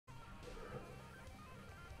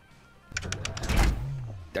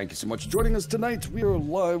Thank you so much for joining us tonight. We are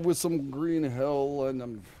live with some Green Hell,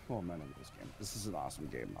 and oh man, I love this game. This is an awesome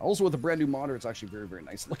game. Also with a brand new monitor, it's actually very, very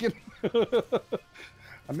nice looking.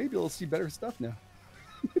 I may be able to see better stuff now.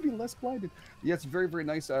 Maybe less blinded. Yeah, it's very, very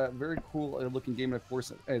nice. Very cool looking game, and of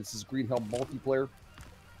course, this is Green Hell multiplayer.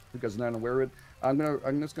 You guys are not aware of it.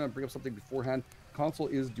 I'm just gonna bring up something beforehand. Console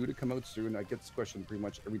is due to come out soon. I get this question pretty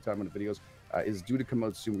much every time on the videos. Is due to come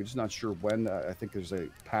out soon. We're just not sure when. I think there's a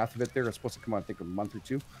path of it there. It's supposed to come out, I think, a month or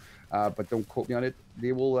two. But don't quote me on it.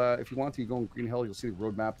 They will, if you want to, you go on Green Hell, you'll see the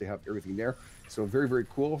roadmap. They have everything there. So very, very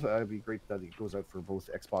cool. It'd be great that it goes out for both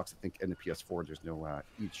Xbox, I think, and the PS4. There's no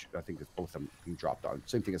each. I think it's both of them being dropped on.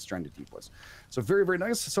 Same thing as Stranded Deep was. So very, very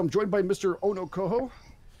nice. So I'm joined by Mr. Ohnocho.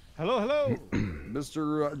 Hello, hello.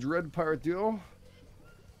 Mr. DreadPirate Duo.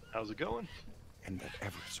 How's it going? And that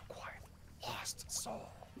ever so quiet, lost soul.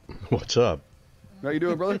 What's up? How you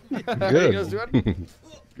doing, brother? Good. How you guys doing?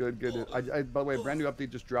 Good, good. I, by the way, a brand new update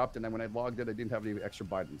just dropped, and then when I logged in, I didn't have any extra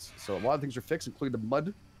buttons. So a lot of things are fixed, including the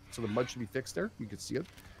mud. So the mud should be fixed there. You can see it.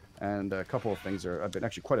 And a couple of things are, I've been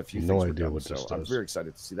actually quite a few no things idea done, what this so does. I'm very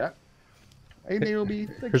excited to see that. Hey, Naomi.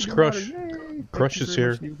 Here's Crush. Crush is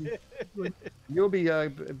here. Naomi, a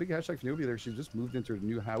big hashtag for Naomi there. She just moved into her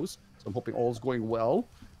new house, so I'm hoping all's going well.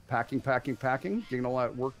 Packing, getting all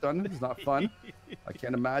that work done is not fun. I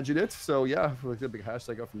can't imagine it. So yeah, a big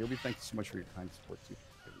hashtag out for Newbie. Thank you so much for your kind support too.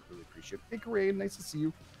 I really appreciate it. Hey, Corinne, nice to see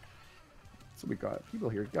you. So we got people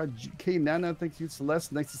here. Got K Nana, thank you.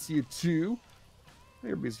 Celeste, nice to see you too. Hey,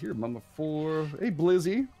 everybody's here. Mama 4. Hey,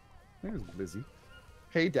 Blizzy. There's Blizzy.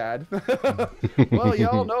 Hey, Dad. Well,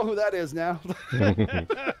 y'all know who that is now.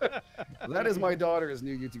 That is my daughter's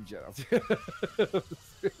new YouTube channel.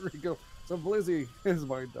 There we go. So Blizzy is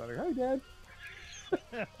my daughter. Hi, Dad.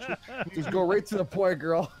 Just go right to the point,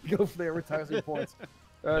 girl. Go for the advertising points.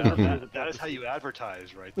 That is how you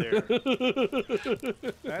advertise right there.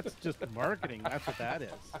 That's just marketing. That's what that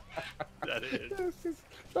is. That is.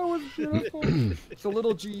 That was beautiful. So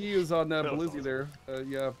little GE is on Blizzy there.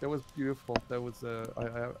 Yeah, that was beautiful. That was,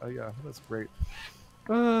 yeah, that's great.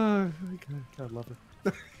 God, love her.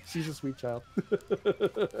 She's a sweet child.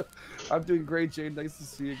 I'm doing great, Jane. Nice to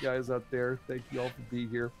see you guys out there. Thank you all for being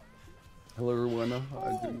here. Hello, everyone.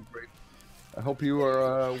 I'm doing great. I hope you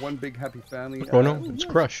are one big happy family. Oh no, it's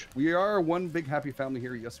Crush. We are one big happy family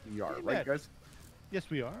here. Yes, we are. Right, guys? Yes,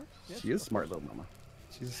 we are. Yes, she is smart, little mama.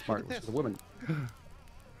 She's a smart woman.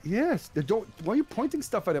 Yes. Don't. Why are you pointing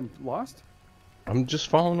stuff at him, Lost? I'm just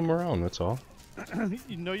following him around. That's all.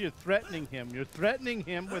 You know, you're threatening him. You're threatening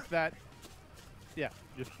him with that. Yeah.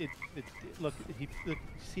 Look,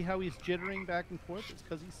 see how he's jittering back and forth? It's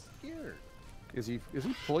because he's scared. Is he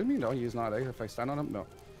pulling me? No, he's not. If I stand on him, no.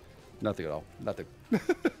 Nothing at all. Nothing.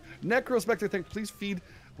 Necrospector, think please feed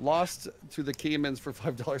Lost to the Caymans for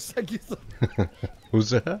 $5. Thank you. Who's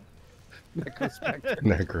that? Necrospector.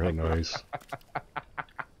 Necro, nice.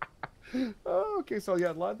 Oh, okay, so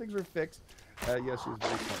yeah, a lot of things are fixed. Yes, she was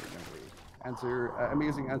very smart. Answer,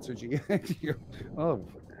 amazing answer, G. Oh,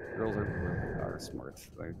 girls are smart.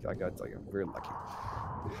 I gotta tell you, I'm very lucky.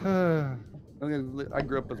 I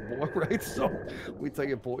grew up as a boy, right? So we tell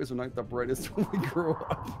you, boys are not the brightest when we grow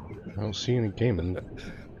up. I don't see any gaming.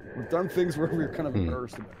 We've done things where we're kind of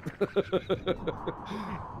embarrassed about.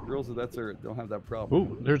 Girls, don't have that problem.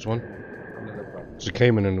 Ooh, there's one. Don't have that problem. There's a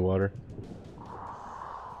Cayman in the water.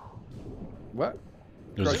 What?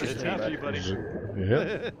 It's after you, buddy.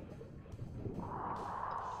 Yeah.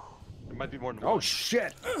 There might be more than Oh, one.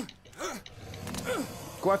 shit!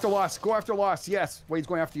 Go after Lost. Go after Lost. Yes. Wade's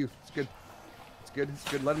going after you. It's good. It's good. It's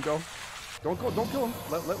good. Let him go. Don't go. Don't kill him.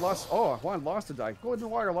 Let Lost. Oh, I want Lost to die. Go in the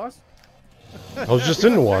water, Lost. I was just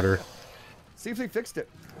in the water. See if they fixed it.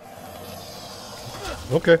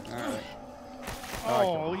 Okay. All right.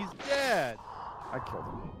 Oh, he's dead. I killed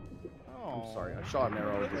him. Oh, I'm sorry. I shot an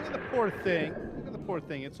arrow. Look at the poor thing. Look at the poor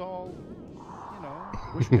thing. It's all, you know.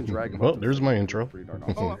 Wish we could drag him. Well, there's my intro. Pretty darn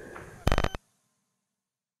awesome. Oh.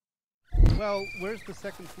 Well, where's the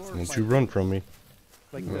second floor? Don't you run from me.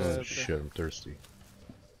 Like Oh, shit, I'm thirsty.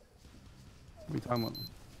 What are you talking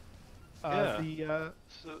about?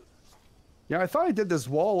 Yeah, I thought I did this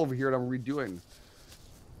wall over here that I'm redoing.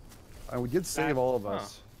 And we did save all of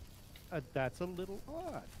us. That's a little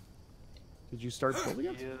odd. Did you start building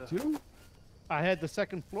it? Yeah. Too? I had the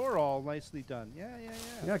second floor all nicely done. Yeah.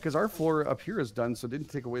 Yeah, because our floor up here is done, so it didn't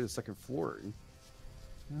take away the second floor.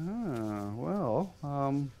 Ah, well,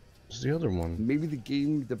 What's the other one? maybe the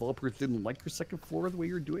game developers didn't like your second floor the way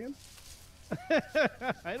you're doing it.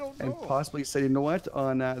 I don't know. And possibly said, you know what,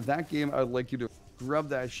 on that game, I'd like you to rub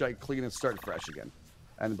that shite clean and start fresh again.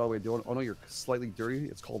 And by the way, I know you're slightly dirty.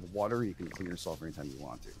 It's called water. You can clean yourself anytime you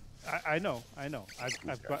want to. I know. I've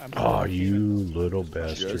got. I'm Oh, sending you payments little over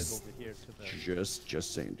bastard. here to the.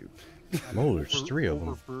 Just saying, dude. Oh, there's 3 of them.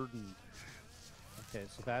 Overburdened. Okay,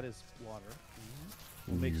 so that is water.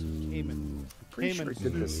 We'll make some Cayman. Pretty sure I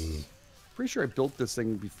did this. Pretty sure I built this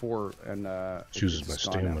thing before, and It uses my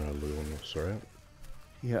just gone now. stamina a little on this, right?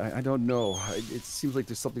 Yeah, I don't know. It seems like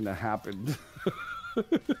there's something that happened.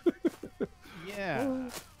 Yeah.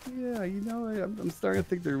 Yeah, you know, I'm starting to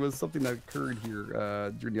think there was something that occurred here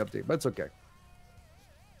during the update, but it's okay.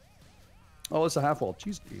 Oh, it's a half-wall.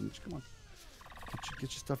 Jeez, Game, come on. Get your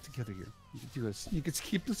stuff together here. You can do this. You can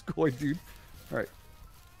keep this going, dude. All right.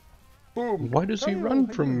 Boom. Why does he run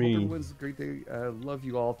from me? Hope everyone's a great day. Love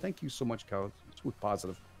you all. Thank you so much, Kyle. It's with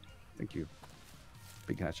positive. Thank you.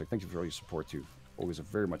 Big hashtag. Thank you for all your support, too. Always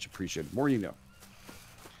very much appreciated. More you know.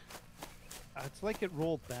 It's like it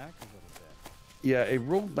rolled back a little bit. Yeah, it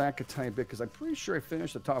rolled back a tiny bit because I'm pretty sure I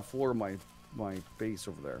finished the top floor of my base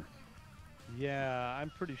over there. Yeah, I'm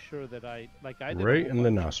pretty sure that I did Right a in whole the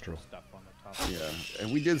bunch of nostril. stuff on the top. Yeah,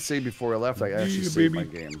 and we did say before I left, I actually Yeah, saved my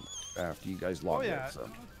baby. game after you guys logged yeah. in. So,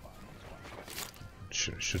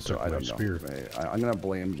 Should so took I my don't know. spear. I'm gonna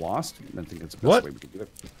blame Lost. I think it's the best What? way we could do it.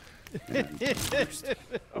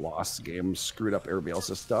 And Lost game screwed up everybody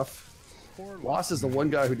else's stuff. Poor Lost is the one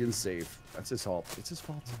guy who didn't save. That's his fault. It's his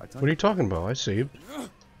fault. What are you talking about? I saved.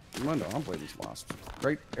 No, I'm blaming Lost.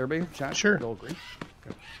 Right, everybody? Chat? Sure. You all agree?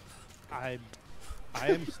 Okay. I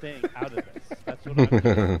am staying out of this. That's what I'm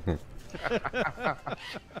doing.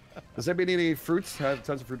 Does anybody need any fruits? I have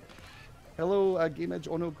tons of fruit. Hello, GameEdged,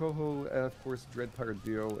 Ohnocho, of course, DreadPirate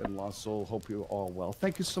Duo, and Lost Soul. Hope you're all well.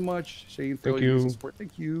 Thank you so much, Shane, for all Thank your you. recent support.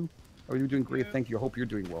 Thank you. Oh, you're doing great. Thank you. I hope you're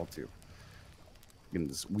doing well, too. In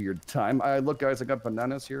this weird time. Look, guys, I got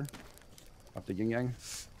bananas here. Up the yin-yang.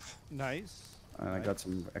 Nice. And I got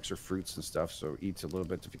some extra fruits and stuff, so eat a little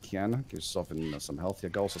bit if you can. Give yourself in, some health. I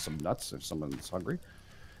got also some nuts if someone's hungry.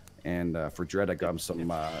 And for Dread, I got him some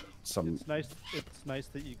It's nice. It's nice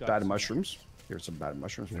that you got bad some- mushrooms. Here's some bad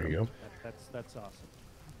mushrooms. For There him. you go. That's awesome.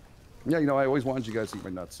 Yeah, you know, I always wanted you guys to eat my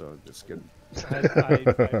nuts, so just good. I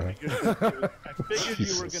figured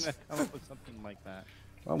you were gonna come up with something like that.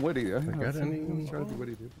 I'm witty, yeah. got any- I'm trying to be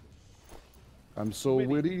witty, dude. I'm so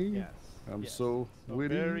witty. Yes. I'm yes. so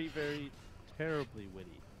witty. Very, very terribly witty.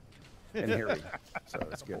 And hairy. So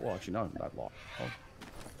it's good. Well, actually, no, not long. Oh,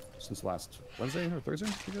 since last Wednesday or Thursday,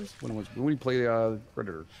 you guys? When we played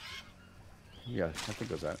Predator. Yeah, I think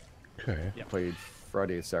it was that. Okay. Yeah. Played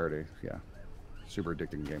Friday, Saturday. Yeah. Super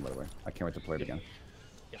addicting game, by the way. I can't wait to play it again.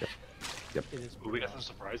 Yep. It is. Ooh, we got some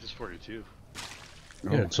surprises for you too.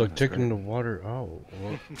 Yeah, Oh, it's like that's taking great. the water out.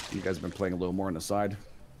 Well, You guys have been playing a little more on the side.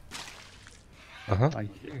 uh-huh. I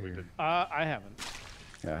hear. I haven't.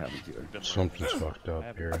 Yeah, I haven't either. Something's fucked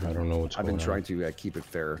up here. I don't know what's I've going been on. trying to keep it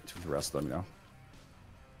fair to the rest of them, you know.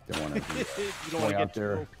 Didn't want to. You don't Going want to out get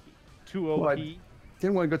there. too OP. Well,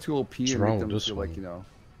 Didn't want to go too OP and wrong make them with this feel like, one? you know,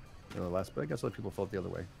 less. But I guess other people felt the other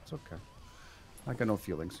way. It's okay. I got no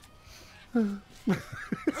feelings. No,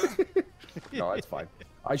 it's fine.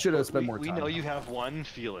 I should have spent more time. We know you have one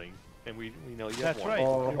feeling, and we know you have That's one. right.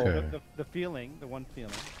 Oh. Okay. The feeling, the one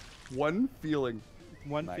feeling, One feeling.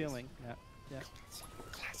 one Nice. feeling. Yeah. Yeah.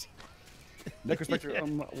 Classy. Nick Respector,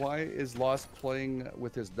 why is Lost playing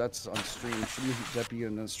with his nuts on stream? Shouldn't that be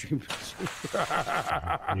in a stream?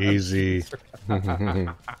 Easy.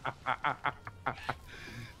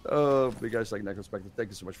 Big guys like Nick Respector. Thank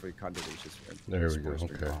you so much for your contributions. There we go,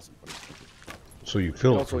 Stream. okay. Awesome. Thank you. So you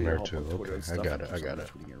fill it Also, from you there help too. on Twitter Okay, and I stuff, got it. and I so got I'm it.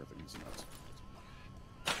 tweeting everything. It's nuts.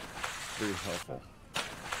 Very helpful.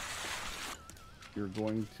 You're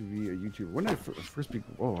going to be a YouTuber. When did I first be?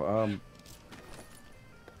 Oh,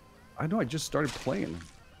 I know I just started playing,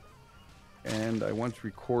 and I wanted to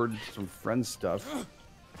record some friend stuff,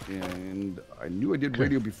 and I knew I did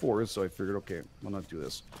radio before, so I figured, okay, why not do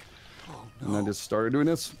this? And I just started doing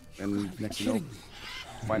this, and next thing you know,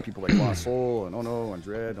 find people like Lost Soul and Ohno and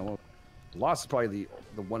Dread. Lost is probably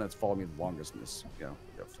the one that's followed me the longest in this. You know,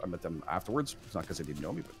 I met them afterwards. It's not because they didn't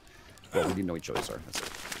know me, but well, we didn't know each other. Sorry, that's it.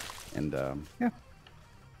 And yeah,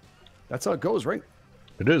 that's how it goes, right?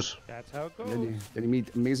 It is. That's how it goes. Then you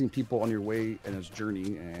meet amazing people on your way in this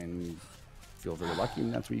journey, and you feel very lucky,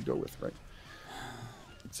 and that's what you go with, right?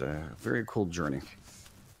 It's a very cool journey.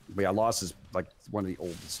 But yeah, Lost is like one of the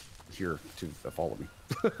oldest here to follow me.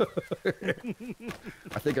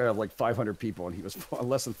 I think I have like 500 people, and he was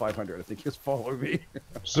less than 500. I think he was following me.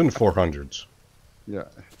 It's in the 400s. Yeah,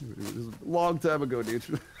 it was a long time ago, dude.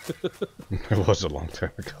 It was a long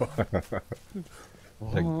time ago.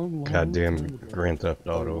 Long Goddamn time ago. Grand Theft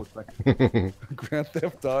Auto. Grand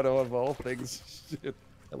Theft Auto of all things. Shit.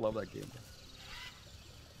 I love that game.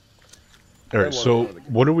 All right. love So the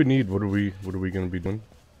game. what do we need? What are we gonna be doing?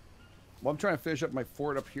 Well, I'm trying to finish up my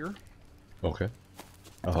fort up here. Okay.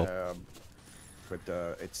 I'll help. But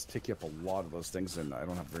it's taking up a lot of those things, and I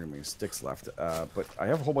don't have very many sticks left. But I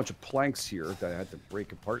have a whole bunch of planks here that I had to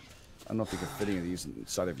break apart. I don't know if you can fit any of these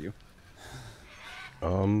inside of you.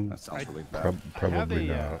 That sounds really bad. Probably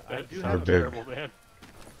not. I do They're have a big. terrible man.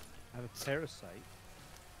 I have a parasite.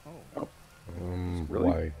 Oh. Really?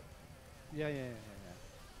 Why? Yeah.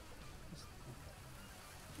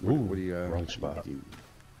 Ooh, What do you? wrong spot. What do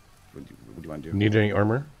you want to do? Need any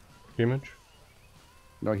armor? GameEdged?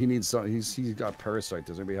 No, he needs some. He's got parasite.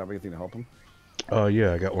 Does anybody have anything to help him?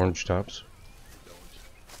 Yeah, I got orange tops.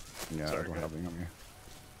 Yeah, Sorry, I don't man. have any on me.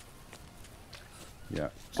 Yeah.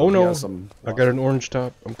 Oh he no! has some I got an orange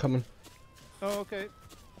top. I'm coming. Oh, okay.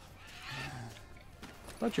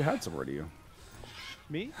 I thought you had some already. You.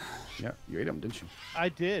 Me? Yeah, you ate them, didn't you? I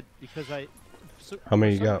did because I. So, How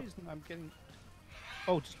many for you some got? reason I'm getting.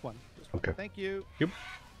 Oh, just one. Just one. Okay. Thank you. Yep.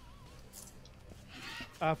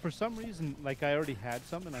 For some reason, like I already had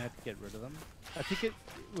some and I had to get rid of them. I think it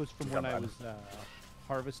was from when I was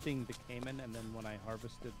harvesting the caiman, and then when I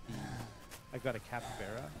harvested the, I got a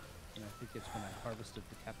capybara, and I think it's when I harvested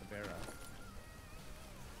the capybara.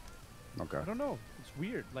 Okay. I don't know. It's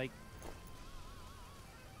weird. Like,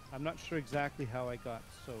 I'm not sure exactly how I got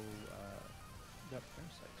so got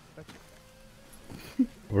parasites. But that's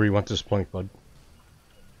Where you want this plank, bud?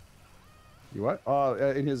 You what?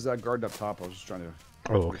 In his garden up top. I was just trying to.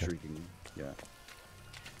 Oh, make okay. sure you can, yeah.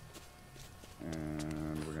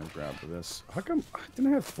 And we're gonna grab this. How come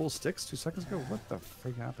didn't I have full sticks 2 seconds ago? What the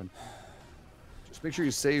freak happened? Just make sure you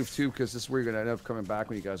save too, because this is where you're gonna end up coming back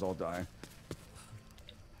when you guys all die.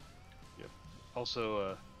 Yep.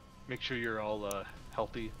 Also, make sure you're all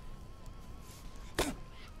healthy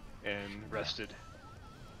and rested.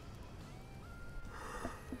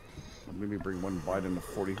 Maybe bring one bite into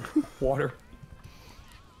 40 water.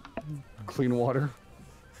 Clean water.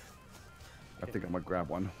 I think I might grab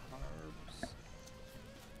one. carbs.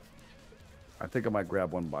 I think I might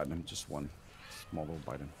grab one bite, just one small little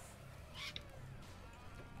bite in,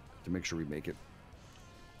 to make sure we make it.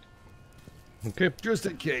 Okay. Just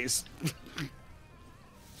in case.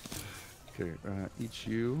 Okay, each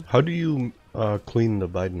you. How do you clean the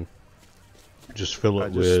Biden? Just fill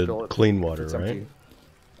it Just with fill it clean if water, it's right? empty.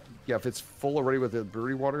 Yeah, if it's full already with the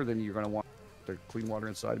brewery water, then you're gonna want the clean water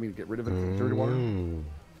inside. I mean, get rid of it, the dirty water, Mm.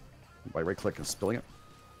 by right-click and spilling it.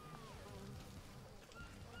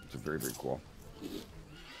 It's very, very cool.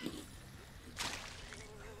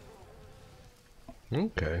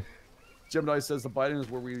 Okay. Gemini says the Biden is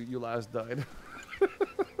where you last died.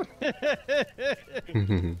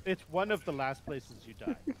 It's one of the last places you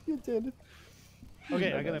die. You did.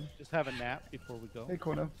 Okay, I'm gonna just have a nap before we go. Hey,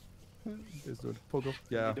 Kona. Is it Pogo?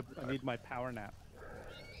 Yeah. I need my power nap.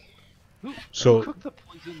 So- Who cooked the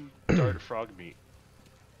poison dart frog meat?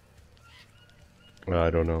 I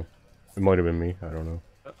don't know. It might have been me. I don't know.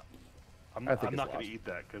 I'm I think I'm it's not gonna lost. eat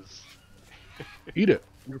that because Eat it.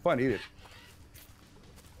 You're fine. Eat it.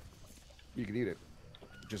 You can eat it.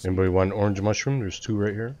 Just. Anybody want an orange mushroom? There's 2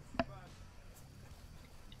 right here.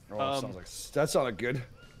 Oh, sounds like that sounded good.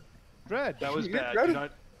 Dread. that was You bad. read Do it?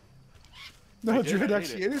 not- No, I did, Dread I ate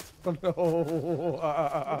actually ate it. Oh, no.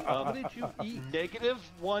 What did you eat? Negative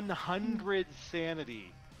 100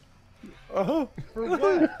 sanity. Uh-huh. For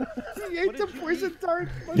what? He ate What the did you poison eat? dart.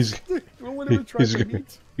 He's- Whenever tried He's to gonna,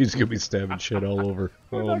 meat. he's gonna be stabbing shit all over.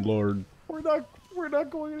 Oh not- lord. We're not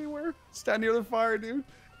going anywhere. Stand near the fire, dude.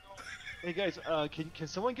 Hey guys, can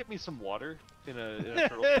someone get me some water in a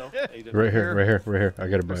turtle shell? I need it. Right here, right here, right here. I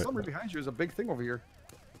gotta buy There's it. somewhere behind you. There's a big thing over here.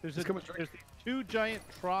 There's Just come and drink. there's 2 giant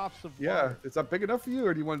troughs of Yeah, water. is that big enough for you,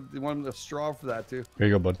 or do you want a straw for that too? Here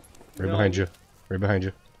you go, bud. Right No. behind you. Right behind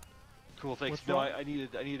you. Cool, thanks. What's No, wrong? I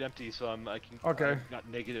need empty, so I can. Okay. I've got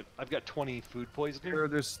negative. I've got 20 food poison Here, here.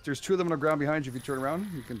 there's 2 of them on the ground behind you. If you turn around,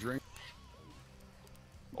 you can drink.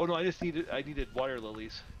 Oh no, I needed water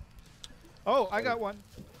lilies. Oh, I got one.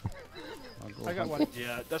 I'll go I got hunt. one.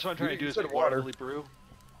 Yeah, that's what I'm trying to do. You Is said make water water. lily brew.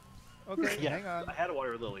 Okay, Yeah, hang on. I had a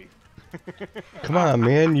water lily. Come on,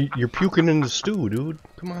 man. You're puking in the stew, dude.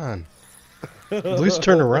 Come on. At least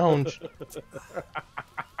turn around.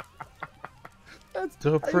 That's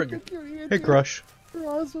The how you frick. think you're eating, Hey, dude. Crush. You're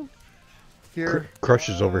awesome. Here, Crush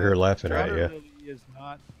is over here laughing at Water you. lily is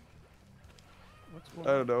not. What's going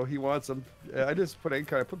I on? don't know. He wants them. Yeah, I just put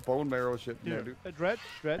ink. I put bone marrow shit in there, Here, dude. Dread.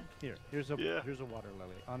 Here. Here's a Yeah. water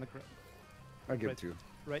lily on the ground. I give Right. it to you.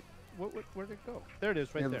 Right. Where'd it go? There it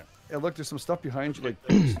is, right And, there. and look, there's some stuff behind you.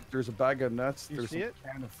 Like there's a bag of nuts. You There's see some it?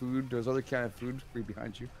 can of food. There's other can of food right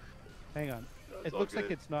behind you. Hang on. It all looks like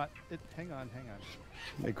good. it's not. Hang on.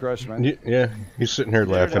 Hey, Crush, man. Yeah, he's sitting here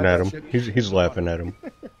laughing at him. He's laughing at him.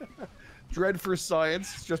 Dread for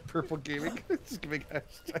science, just purple gaming. Just giving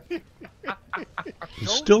hashtag. He's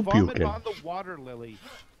Don't still vomit puking. on the water lily.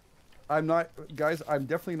 I'm not, guys. I'm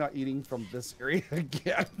definitely not eating from this area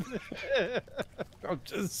again. I'm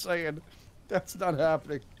just saying, that's not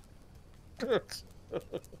happening.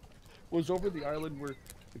 Was over the island where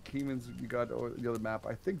the Caymans you got the other map.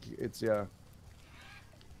 I think it's yeah.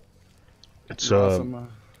 It's Awesome.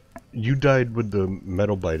 you died with the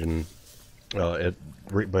metal biting at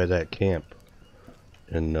right by that camp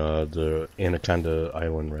in the Anaconda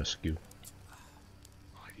Island rescue.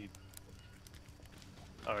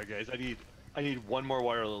 Alright guys, I need one more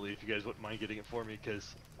water lily if you guys wouldn't mind getting it for me,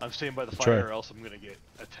 because I'm staying by the That's fire right. or else I'm gonna get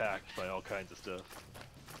attacked by all kinds of stuff.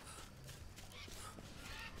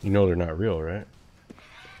 You know they're not real, right?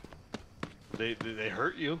 They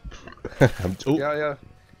hurt you. Oh, Yeah.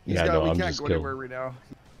 Yeah, no, we I'm can't just go kidding. anywhere right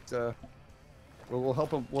now. We'll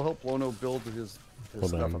help him. We'll help Ohno build his Hold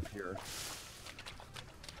stuff on. up here.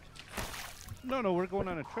 No, we're going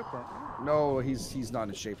on a trip, aren't we? No, he's not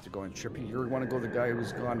in shape to go and trip. You want to go the guy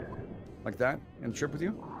who's gone like that and trip with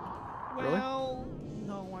you? Really? Well,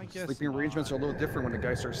 no, I guess Sleeping arrangements are a little different when the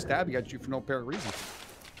guy starts stabbing at you for no apparent reason.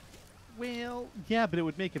 Well, yeah, but it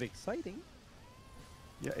would make it exciting.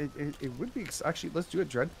 Yeah, it would be actually. Let's do it,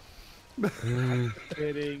 Dread. I'm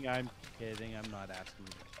kidding. I'm not asking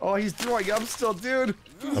you. Oh, he's throwing up still, dude.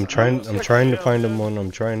 I'm trying to find him one.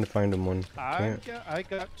 I'm trying to find him one. I Can't.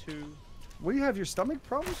 got two. What do you have? Your stomach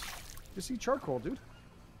problems? Just eat charcoal, dude.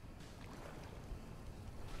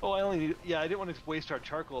 Oh, I only need, yeah, I didn't want to waste our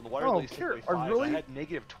charcoal. The water Oh, lily's take here, away are 5. really? I had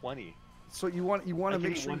negative 20. So you want I to can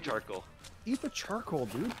make eat sure one you charcoal. eat the charcoal,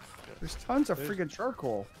 dude. There's tons of There's- friggin'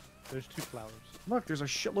 charcoal. There's 2 flowers. Look, there's a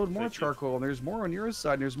shitload more Thank you. charcoal, and there's more on your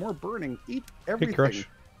side, and there's more burning. Eat Hey, everything. Crush.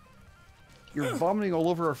 You're vomiting all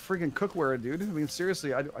over a friggin' cookware, dude. I mean,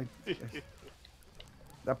 seriously,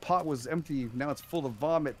 that pot was empty. Now it's full of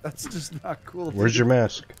vomit. That's just not cool. Where's your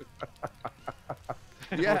mask?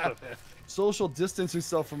 Yeah. Social distance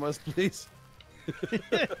yourself from us, please.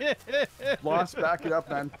 Lost, back it up,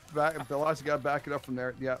 man. Lost, you gotta back it up from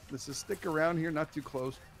there. Yeah, let's just stick around here, not too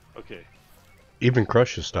close. Okay. Even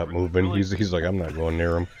Crush has stopped moving. He's like, I'm not going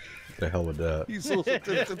near him. The hell with that. He's social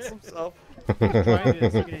distance himself. Trying to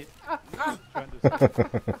escape. Trying to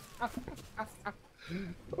escape.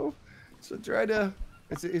 Oh, so try to.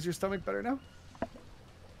 Is your stomach better now?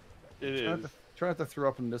 It is. Try not to throw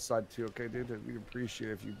up on this side too, okay, dude? We'd appreciate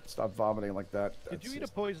it if you stop vomiting like that. Did you eat a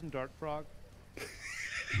poison dart frog?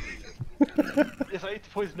 Yes, I ate the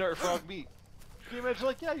poison dart frog meat. Can you imagine?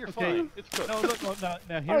 Like, yeah, you're Okay. fine. It's cooked. No, look. Well, now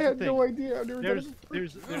I here's had the thing. no idea. I've never done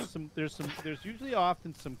There's usually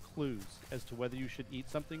often some clues as to whether you should eat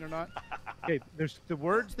something or not. Okay, there's the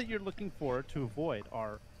words that you're looking for to avoid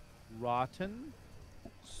are rotten,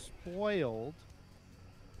 spoiled,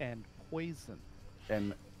 and poison.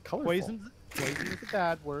 And colorful. Poison is a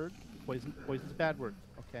bad word. Poison's a bad word.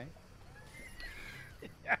 Okay.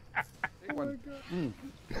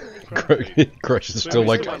 Crush is So still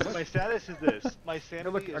like, my status is this. My sanity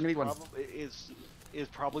look, I'm gonna eat one. is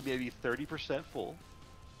probably maybe 30% full.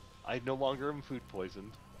 I no longer am food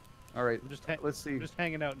poisoned. All right, I'm just let's see. I'm just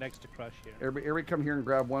hanging out next to Crush here. Everybody come here and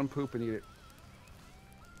grab one poop and eat it.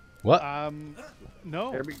 what?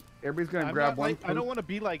 No. Everybody's gonna I'm grab not one like, poop. I don't want to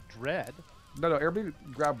be like Dread. No, everybody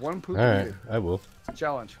grab one poop All and right, eat it. I will. It's a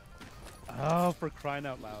challenge. Oh, for crying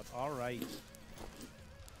out loud! All right.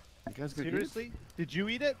 You guys gonna Seriously? Did you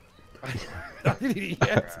eat it? eat it? Did he eat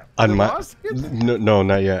it? On The my boss did? no,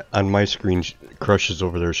 not yet. On my screen, Crush is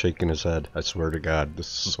over there shaking his head. I swear to God, this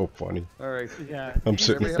is so funny. All right. Yeah. I'm he's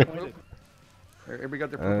sitting- disappointed. Everybody got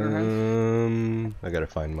their poop in their hands? I gotta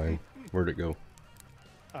find mine. Where'd it go?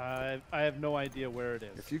 I have no idea where it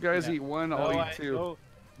is. If you guys Yeah. eat one, I'll eat two.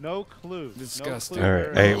 No clue. Disgusting. No clue All where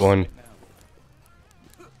right, it I ate is one. right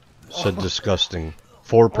now. Said disgusting.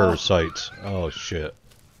 4 parasites. Oh shit.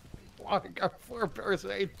 Oh, I got 4 pairs.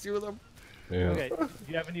 I ate 2 of them. Yeah. Okay. Do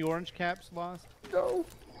you have any orange caps, Lost? No,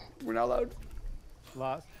 we're not allowed.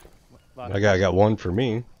 Lost. I got one for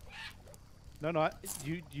me. No.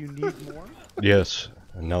 Do you need more? Yes.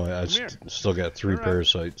 And now I Come here. still got 3 Alright.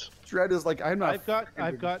 parasites. Dread is like, I'm not. I've got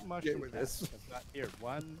get mushroom with caps. this. I've got here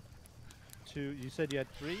 1, 2. You said you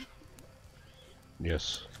had 3.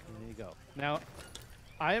 Yes. There you go. Now,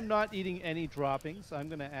 I am not eating any droppings. I'm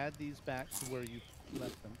going to add these back to where you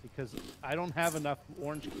left them because I don't have enough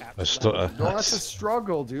orange caps. I still left. No, that's a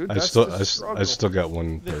struggle, dude. I That's still the struggle. I still got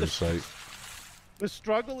 1 parasite. The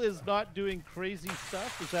struggle is not doing crazy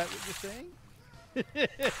stuff. Is that what you're saying? The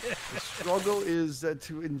struggle is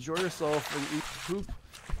to enjoy yourself and eat poop.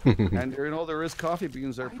 And there is coffee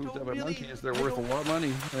beans that are pooped up by monkeys. They're worth a lot of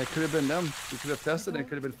money. And it could have been them. We could have tested it. It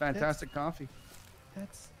could have been fantastic coffee.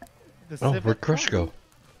 That's the Oh, civet where'd Crush coffee. go?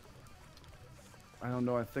 I don't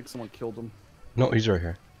know. I think someone killed him. No, he's right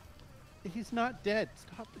here. He's not dead.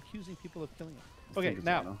 Stop accusing people of killing him. I Okay, think it's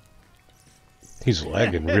now. Ohno. He's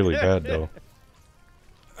lagging really bad though.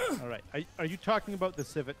 All right. Are you talking about the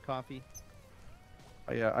civet coffee?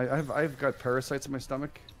 I've got parasites in my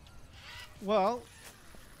stomach. Well,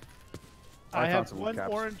 I found have some one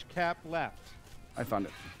caps. orange cap left. I found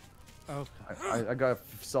it. Okay. I got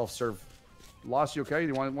self-serve. Lost, you okay?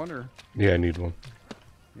 You want one or? Yeah, I need one.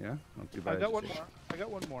 Yeah, not too bad. I got one more. I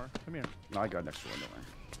got one more. Come here. No, I got an extra one. Don't worry.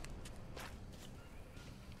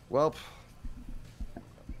 Well,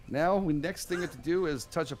 now we next thing to do is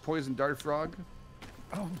touch a poison dart frog.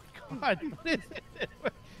 Oh my god! What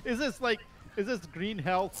is it? Is this Green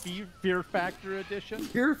Hell Fear Factor edition?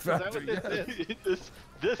 Fear Is that Factor, what this yes. is?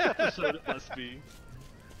 this episode it must be.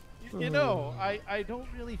 You know, I don't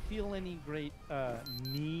really feel any great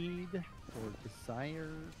need or desire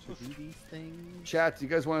to do these things. Chat, do you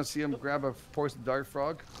guys want to see him grab a poison dart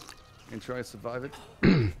frog and try to survive it?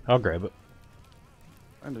 I'll grab it.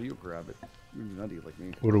 I know you'll grab it. You're nutty like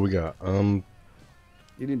me. What do we got? You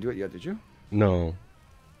didn't do it yet, did you? No.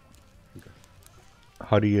 Okay.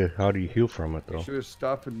 How do you heal from it though? Should have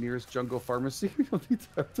stopped at nearest jungle pharmacy. We don't need to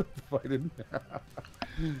have to fight it.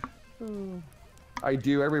 I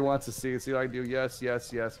do. Everyone wants to see it. See what I do? Yes,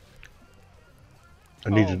 yes, yes. I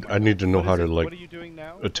need to know What how is to it? like What are you doing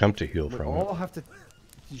now? attempt to heal We from all it. have to.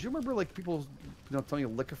 Did you remember like people, telling you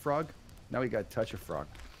to lick a frog? Now we got to touch a frog.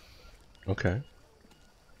 Okay.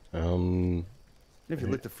 If you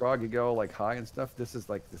lick the frog, you go like high and stuff. This is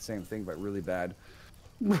like the same thing, but really bad.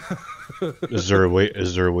 Is there a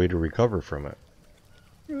way to recover from it?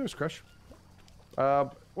 Yeah, there's Crush.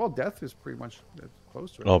 Well, death is pretty much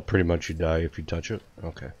close to it. Oh, pretty much you die if you touch it.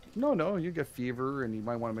 Okay. No, you get fever, and you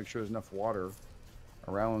might want to make sure there's enough water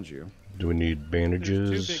around you. Do we need bandages?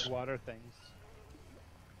 There's two big water things.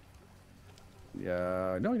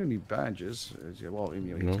 Yeah, no, you don't need bandages. Well, it's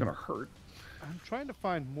No. gonna hurt. I'm trying to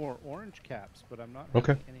find more orange caps, but I'm not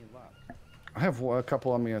Okay. having any luck. I have a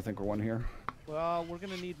couple on me. I think, or one here. Well, we're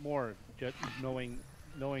gonna need more, just knowing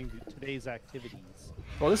today's activities.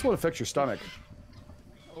 Well, this won't affect your stomach.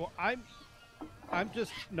 Well, I'm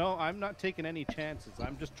not taking any chances.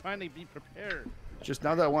 I'm just trying to be prepared. Just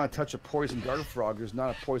now that I want to touch a poison dart frog, there's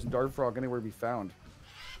not a poison dart frog anywhere to be found.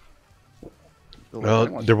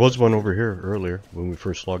 There was one over here earlier when we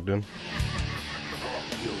first logged in.